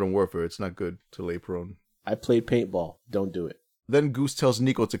played some Modern Warfare. It's not good to lay prone. I played paintball. Don't do it. Then Goose tells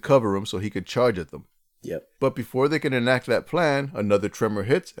Nico to cover him so he could charge at them. Yep. But before they can enact that plan, another tremor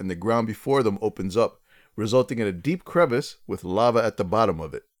hits and the ground before them opens up, resulting in a deep crevice with lava at the bottom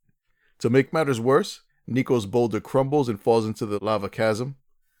of it. To make matters worse, Nico's boulder crumbles and falls into the lava chasm.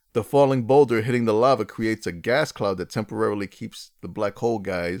 The falling boulder hitting the lava creates a gas cloud that temporarily keeps the black hole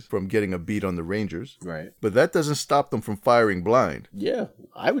guys from getting a beat on the Rangers. Right. But that doesn't stop them from firing blind. Yeah,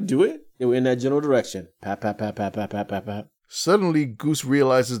 I would do it. In that general direction. Pat, pat, pat, pat, pat, pat, pat, pat. Suddenly, Goose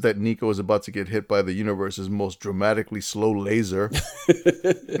realizes that Nico is about to get hit by the universe's most dramatically slow laser.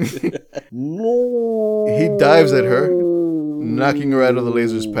 No. He dives at her, knocking her out of the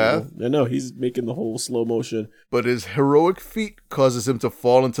laser's path. I know, he's making the whole slow motion. But his heroic feat causes him to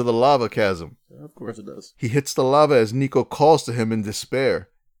fall into the lava chasm. Of course it does. He hits the lava as Nico calls to him in despair.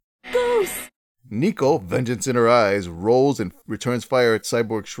 Goose! Nico, vengeance in her eyes, rolls and returns fire at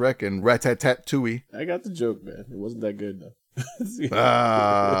Cyborg Shrek and Rat-Tat-Tat-Tooey. I got the joke, man. It wasn't that good, though.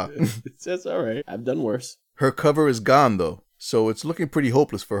 Ah. That's all right. I've done worse. Her cover is gone, though, so it's looking pretty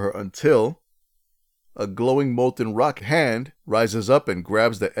hopeless for her until a glowing molten rock hand rises up and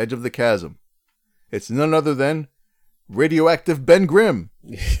grabs the edge of the chasm. It's none other than radioactive Ben Grimm.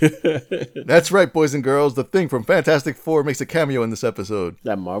 That's right, boys and girls. The Thing from Fantastic Four makes a cameo in this episode.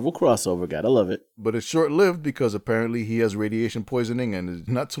 That Marvel crossover, gotta love it. But it's short-lived because apparently he has radiation poisoning and is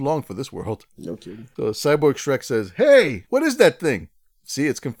not too long for this world. No kidding. So Cyborg Shrek says, "Hey, what is that thing?" See,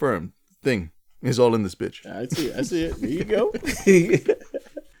 it's confirmed. Thing is all in this bitch. I see it. There you go.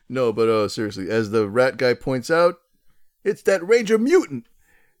 No, but seriously, as the rat guy points out, it's that Ranger mutant.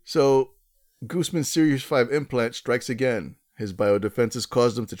 So Gooseman's Series 5 implant strikes again. His biodefenses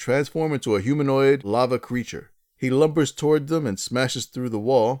cause him to transform into a humanoid lava creature. He lumbers toward them and smashes through the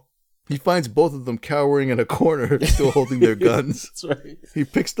wall. He finds both of them cowering in a corner, still holding their guns. That's right. He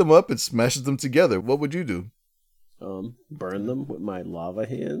picks them up and smashes them together. What would you do? Burn them with my lava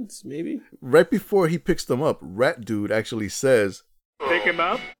hands, maybe? Right before he picks them up, Rat Dude actually says, Pick him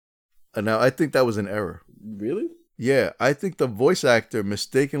up. and now I think that was an error. Really? Yeah, I think the voice actor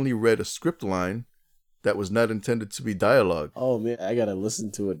mistakenly read a script line that was not intended to be dialogue. Oh, man, I gotta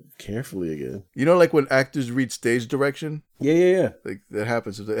listen to it carefully again. You know, like when actors read stage direction? Yeah. Like, that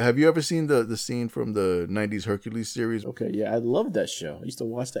happens. Have you ever seen the scene from the 90s Hercules series? Okay, yeah, I love that show. I used to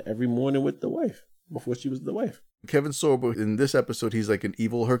watch that every morning with the wife, before she was the wife. Kevin Sorbo, in this episode, he's like an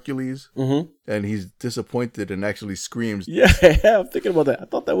evil Hercules, and he's disappointed and actually screams. Yeah, I'm thinking about that. I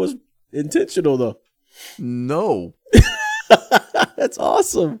thought that was intentional, though. No. That's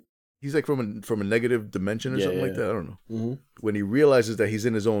awesome. He's like from a negative dimension or Yeah, something like yeah. that. I don't know. Mm-hmm. When he realizes that he's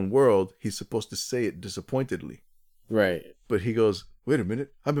in his own world, he's supposed to say it disappointedly. Right. But he goes, "Wait a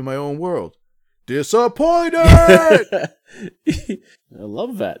minute, I'm in my own world. Disappointed!" I I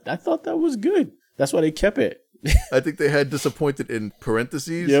love that. I thought that was good. That's why they kept it. think they had disappointed in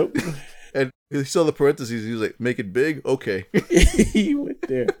parentheses. Yep. And he saw the parentheses. He was like, "Make it big? Okay." He went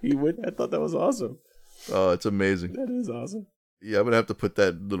there. I thought that was awesome. Oh, it's amazing. That is awesome. Yeah, I'm going to have to put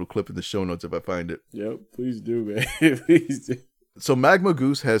that little clip in the show notes if I find it. Yep. Please do, man. Please do. So Magma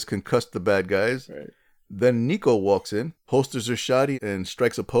Goose has concussed the bad guys. Right. Then Nico walks in, holsters her shotty, and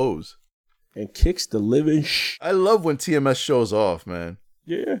strikes a pose. And kicks the living I love when TMS shows off, man.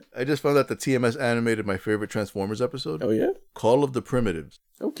 Yeah. I just found out that TMS animated my favorite Transformers episode, Oh, yeah? Call of the Primitives.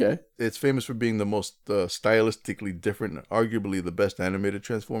 Okay. It's famous for being the most stylistically different, and arguably the best animated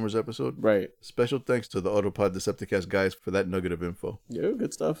Transformers episode. Right. Special thanks to the Autopod Decepticast guys for that nugget of info. Yeah,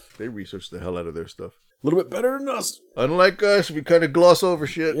 good stuff. They researched the hell out of their stuff. A little bit better than us. Unlike us, we kind of gloss over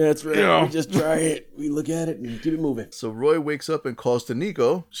shit. Yeah, that's right. You know. We just try it. We look at it and keep it moving. So Roy wakes up and calls to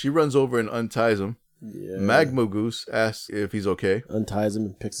Nico. She runs over and unties him. Yeah. Magma Goose asks if he's okay. Unties him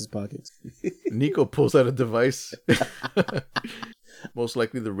and picks his pockets. Nico pulls out a device, most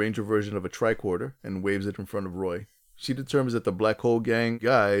likely the Ranger version of a tricorder, and waves it in front of Roy. She determines that the Black Hole Gang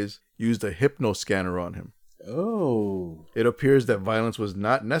guys used a hypno scanner on him. Oh. It appears that violence was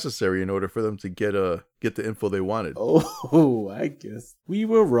not necessary in order for them to get the info they wanted. Oh, I guess we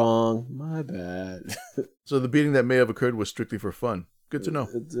were wrong. My bad. So the beating that may have occurred was strictly for fun. Good to know.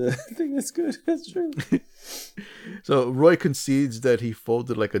 I think that's good. That's true. So Roy concedes that he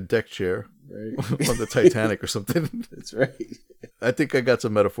folded like a deck chair Right. on the Titanic or something. That's right. I think I got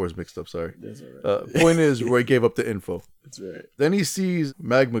some metaphors mixed up, sorry. That's all right. Point is, Roy gave up the info. That's right. Then he sees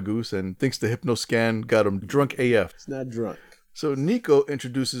Magma Goose and thinks the Hypnoscan got him drunk AF. He's not drunk. So Nico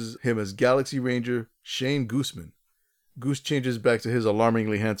introduces him as Galaxy Ranger Shane Gooseman. Goose changes back to his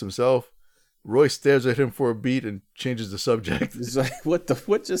alarmingly handsome self. Roy stares at him for a beat and changes the subject. He's like, what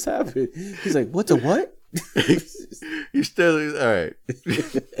just happened? He's like, what the what? He stares. All right.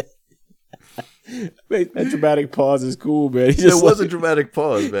 Wait, that dramatic pause is cool, man. There was a dramatic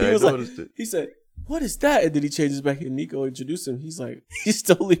pause, man. I noticed it. He said, what is that? And then he changes back and Nico introduced him. He's like, he's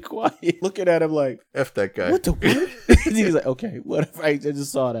totally quiet, looking at him like, F that guy. what the what? And he's like, okay, whatever. I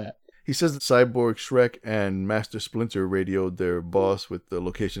just saw that. He says that Cyborg, Shrek, and Master Splinter radioed their boss with the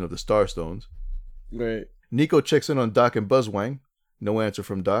location of the Starstones. Right. Nico checks in on Doc and Buzzwang. No answer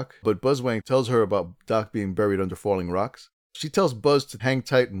from Doc, but Buzzwang tells her about Doc being buried under falling rocks. She tells Buzz to hang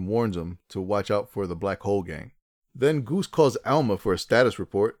tight and warns him to watch out for the Black Hole Gang. Then Goose calls Alma for a status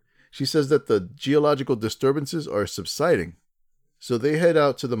report. She says that the geological disturbances are subsiding. So they head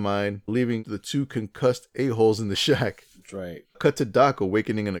out to the mine, leaving the two concussed a-holes in the shack. That's right. Cut to Doc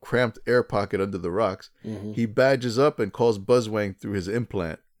awakening in a cramped air pocket under the rocks. Mm-hmm. He badges up and calls Buzzwang through his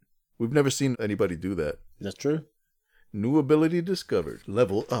implant. We've never seen anybody do that. That's true. New ability discovered.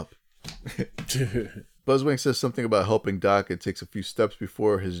 Level up. Buzzwang says something about helping Doc and takes a few steps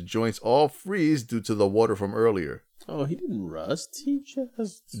before his joints all freeze due to the water from earlier. Oh, he didn't rust. He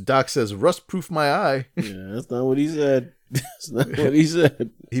just... Doc says, rust proof my eye. Yeah, that's not what he said. That's not what he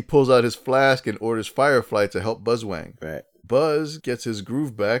said. He pulls out his flask and orders Firefly to help Buzzwang. Right. Buzz gets his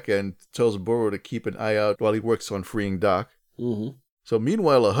groove back and tells Burrow to keep an eye out while he works on freeing Doc. Mm-hmm. So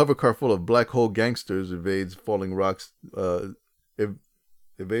meanwhile, a hovercar full of black hole gangsters evades falling rocks and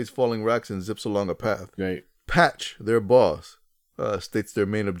zips along a path. Right. Patch, their boss, states their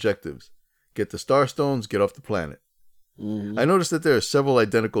main objectives. Get the Starstones, get off the planet. Mm-hmm. I noticed that there are several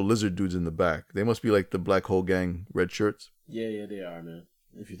identical lizard dudes in the back. They must be like the Black Hole Gang red shirts. Yeah, they are, man.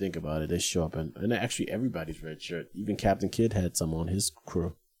 If you think about it, they show up and actually everybody's red shirt. Even Captain Kidd had some on his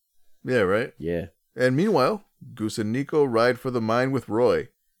crew. Yeah, right? Yeah. And meanwhile, Goose and Nico ride for the mine with Roy.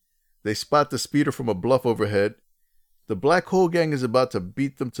 They spot the speeder from a bluff overhead. The Black Hole Gang is about to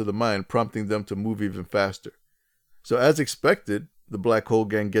beat them to the mine, prompting them to move even faster. So as expected, the Black Hole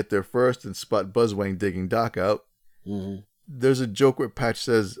Gang get there first and spot Buzzwang digging Doc out. Mm-hmm. There's a joke where Patch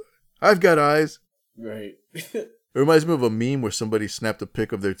says, I've got eyes. Right. It reminds me of a meme where somebody snapped a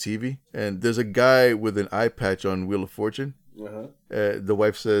pic of their TV, and there's a guy with an eye patch on Wheel of Fortune. Uh-huh. The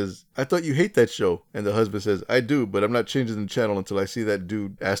wife says, I thought you hate that show. And the husband says, I do, but I'm not changing the channel until I see that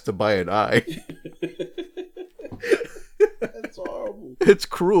dude ask to buy an eye. That's horrible. It's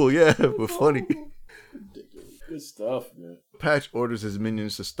cruel, yeah, but funny. Ridiculous. Good stuff, man. Patch orders his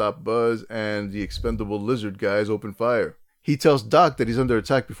minions to stop Buzz, and the expendable lizard guys open fire. He tells Doc that he's under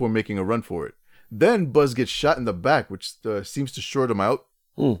attack before making a run for it. Then Buzz gets shot in the back, which seems to short him out.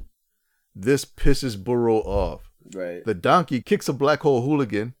 This pisses Burrow off. Right. The donkey kicks a black hole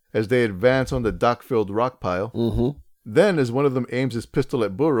hooligan as they advance on the Doc-filled rock pile. Mm-hmm. Then, as one of them aims his pistol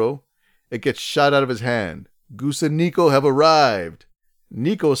at Burrow, it gets shot out of his hand. Goose and Nico have arrived.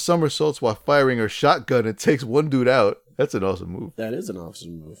 Nico somersaults while firing her shotgun and takes one dude out. That's an awesome move. That is an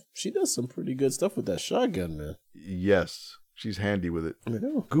awesome move. She does some pretty good stuff with that shotgun, man. Yes, she's handy with it. I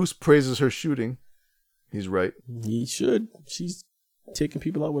know. Goose praises her shooting. He's right. He should. She's taking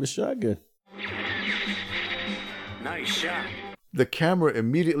people out with a shotgun. Nice shot. The camera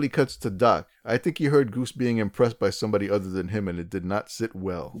immediately cuts to Doc. I think he heard Goose being impressed by somebody other than him, and it did not sit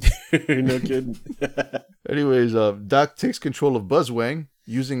well. No kidding. Anyways, Doc takes control of Buzzwang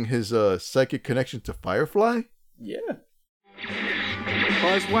using his psychic connection to Firefly. Yeah.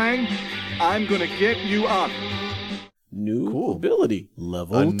 Buzzwang, I'm gonna get you up. New Cool. ability.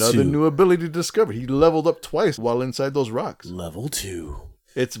 Level 2. Another new ability discovered. He leveled up twice while inside those rocks. Level 2.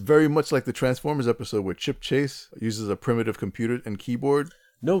 It's very much like the Transformers episode where Chip Chase uses a primitive computer and keyboard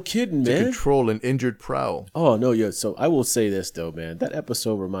No kidding, to man. control an injured Prowl. Oh, no, yeah. So I will say this, though, man. That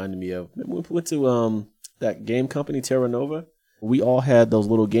episode reminded me of, we went to that game company, Terra Nova. We all had those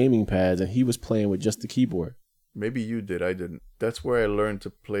little gaming pads, and he was playing with just the keyboard. Maybe you did, I didn't. That's where I learned to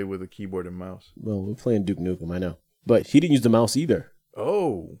play with a keyboard and mouse. Well, we're playing Duke Nukem, I know. But he didn't use the mouse either.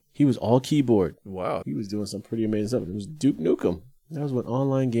 Oh, He was all keyboard. wow. He was doing some pretty amazing stuff. It was Duke Nukem. That was when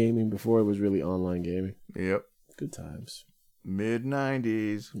online gaming, before it was really online gaming. Yep. Good times.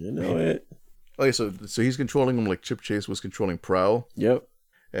 Mid-90s. You know it. Okay, so he's controlling them like Chip Chase was controlling Prowl. Yep.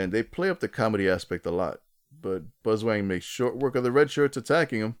 And they play up the comedy aspect a lot. But Buzzwang makes short work of the red shirts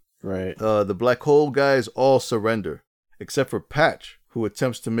attacking him. Right. The black hole guys all surrender, except for Patch, who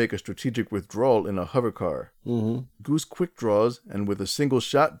attempts to make a strategic withdrawal in a hover car. Mm-hmm. Goose quick draws and with a single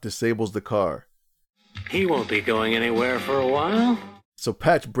shot disables the car. He won't be going anywhere for a while. So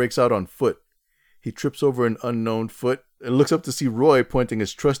Patch breaks out on foot. He trips over an unknown foot and looks up to see Roy pointing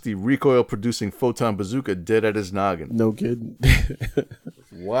his trusty recoil-producing photon bazooka dead at his noggin. No kidding.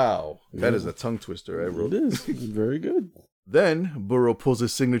 Wow. That is a tongue twister, I wrote. It is. Very good. Then, Burrow pulls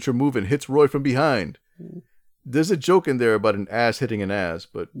his signature move and hits Roy from behind. There's a joke in there about an ass hitting an ass,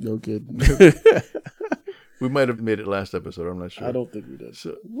 but No kidding. we might have made it last episode. I'm not sure. I don't think we did.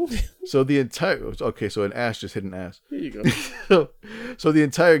 So the entire... Okay, so an ass just hit an ass. Here you go. So the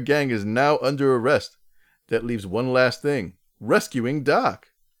entire gang is now under arrest. That leaves one last thing. Rescuing Doc.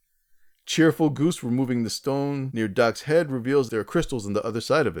 Cheerful Goose removing the stone near Doc's head reveals there are crystals on the other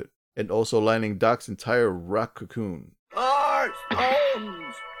side of it, and also lining Doc's entire rock cocoon. Our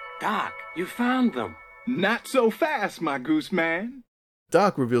stones! Doc, you found them. Not so fast, my goose man.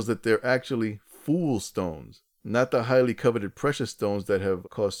 Doc reveals that they're actually Fool Stones, not the highly coveted precious stones that have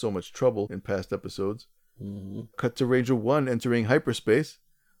caused so much trouble in past episodes. Cut to Ranger 1 entering hyperspace.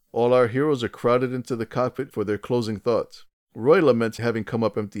 All our heroes are crowded into the cockpit for their closing thoughts. Roy laments having come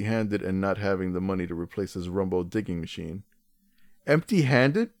up empty-handed and not having the money to replace his Rumbo digging machine.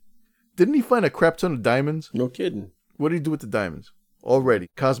 Empty-handed? Didn't he find a crap ton of diamonds? No kidding. What did he do with the diamonds? Already,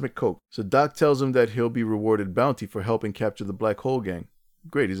 cosmic coke. So Doc tells him that he'll be rewarded bounty for helping capture the Black Hole Gang.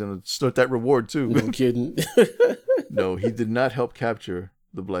 Great, he's going to start that reward too. No kidding. No, he did not help capture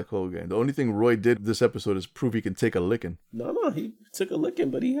the Black Hole Gang. The only thing Roy did this episode is prove he can take a licking. No, he took a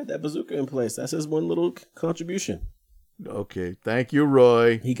licking, but he had that bazooka in place. That's his one little contribution. Okay, thank you,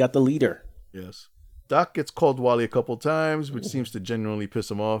 Roy. He got the leader. Yes. Doc gets called Wally a couple times, which seems to genuinely piss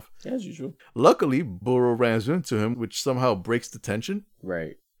him off. As usual. Luckily, Burrow rams into him, which somehow breaks the tension.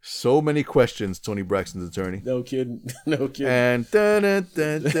 Right. So many questions, Tony Braxton's attorney. No kidding. No kidding. And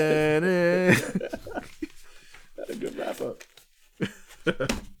Had a good wrap up.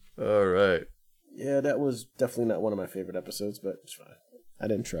 All right. Yeah, that was definitely not one of my favorite episodes, but it's fine. I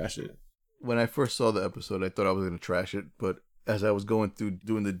didn't trash it. When I first saw the episode, I thought I was going to trash it, but as I was going through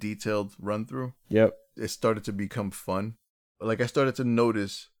doing the detailed run through, Yep. it started to become fun. Like I started to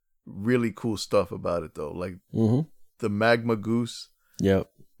notice really cool stuff about it though, like the magma goose, Yep.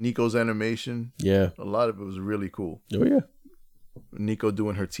 Nico's animation. Yeah. A lot of it was really cool. Oh, yeah. Nico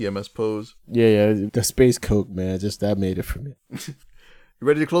doing her TMS pose. Yeah. The space coke, man. Just that made it for me. You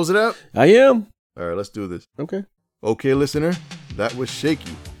ready to close it out? I am. All right, let's do this. Okay. Okay, listener, that was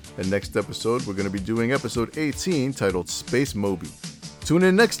Shaky. And next episode, we're going to be doing episode 18 titled Space Moby. Tune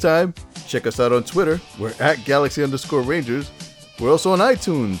in next time. Check us out on Twitter. We're at Galaxy_Rangers. We're also on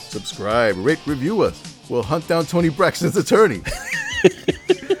iTunes. Subscribe, rate, review us. We'll hunt down Tony Braxton's attorney.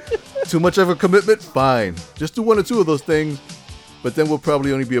 Too much of a commitment? Fine. Just do one or two of those things. But then we'll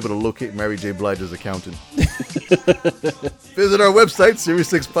probably only be able to locate Mary J. Blige's accountant. Visit our website,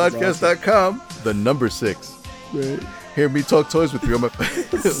 Series6podcast.com, the number 6. Right. Hear me talk toys with three of my...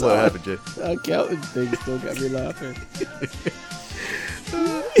 What happened, Jay? Accounting thing still got me laughing.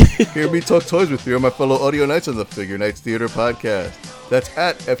 Hear me talk toys with three of my fellow audio knights on the Figure Knights Theater podcast. That's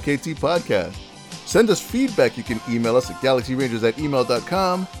at FKT Podcast. Send us feedback. You can email us at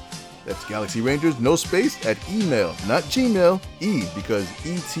galaxyrangers@email.com. That's Galaxy Rangers, no space, at email, not Gmail, E, because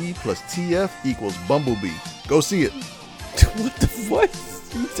ET plus TF equals Bumblebee. Go see it. What the what?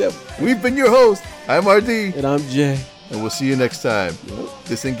 We've been your host. I'm RD, And I'm Jay. and we'll see you next time.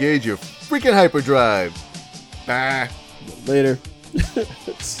 Disengage your freaking hyperdrive. Bye. Later.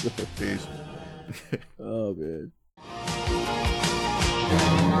 Peace. Oh, man.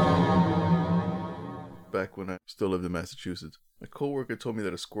 Back when I still lived in Massachusetts, my coworker told me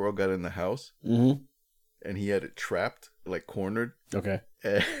that a squirrel got in the house Mm-hmm. and he had it trapped, like cornered, Okay.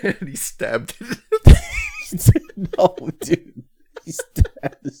 and he stabbed it. No, dude. He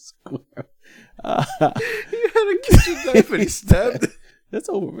stabbed the squirrel. He had a kitchen knife and he stabbed it. That's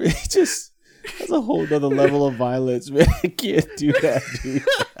over. That's a whole nother level of violence, man. I can't do that, dude.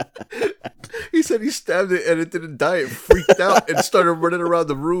 He said he stabbed it and it didn't die. It freaked out and started running around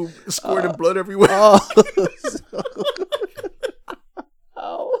the room, squirting blood everywhere. Oh.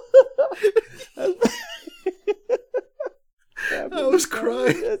 I was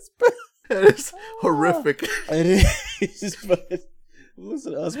crying. That's And it's horrific. It is, but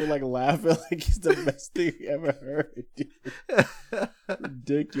listen to us, we're like laughing like it's the best thing we ever heard, dude.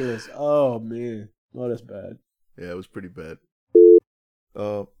 Ridiculous. Oh, man. Oh, that's bad. Yeah, it was pretty bad.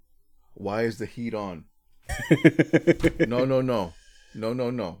 Why is the heat on? No. No.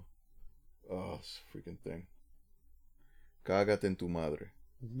 Oh, this freaking thing. Cágate en tu madre.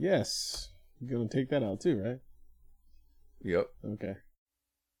 Yes. You're going to take that out too, right? Yep. Okay.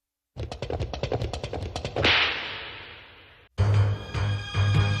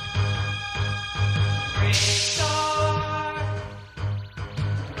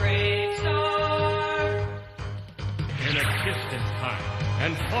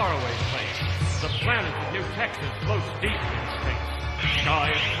 faraway place. The planet of New Texas floats deep in space.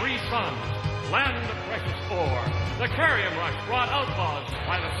 Sky of 3 suns, land of precious ore. The Carrium Rush brought outlaws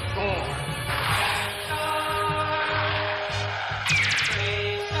by the score.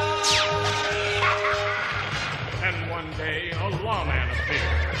 And one day, a lawman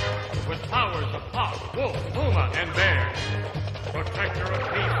appeared, with powers of hawk, wolf, puma, and bear. Protector of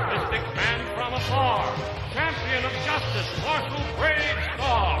peace, mystic man from afar. Champion of justice, Marshal Brave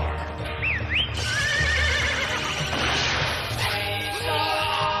Star.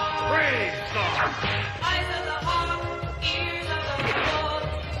 Brave Star. Eyes of the hawk, ears of the wolf.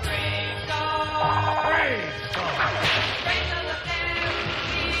 Brave Star. Brave Star.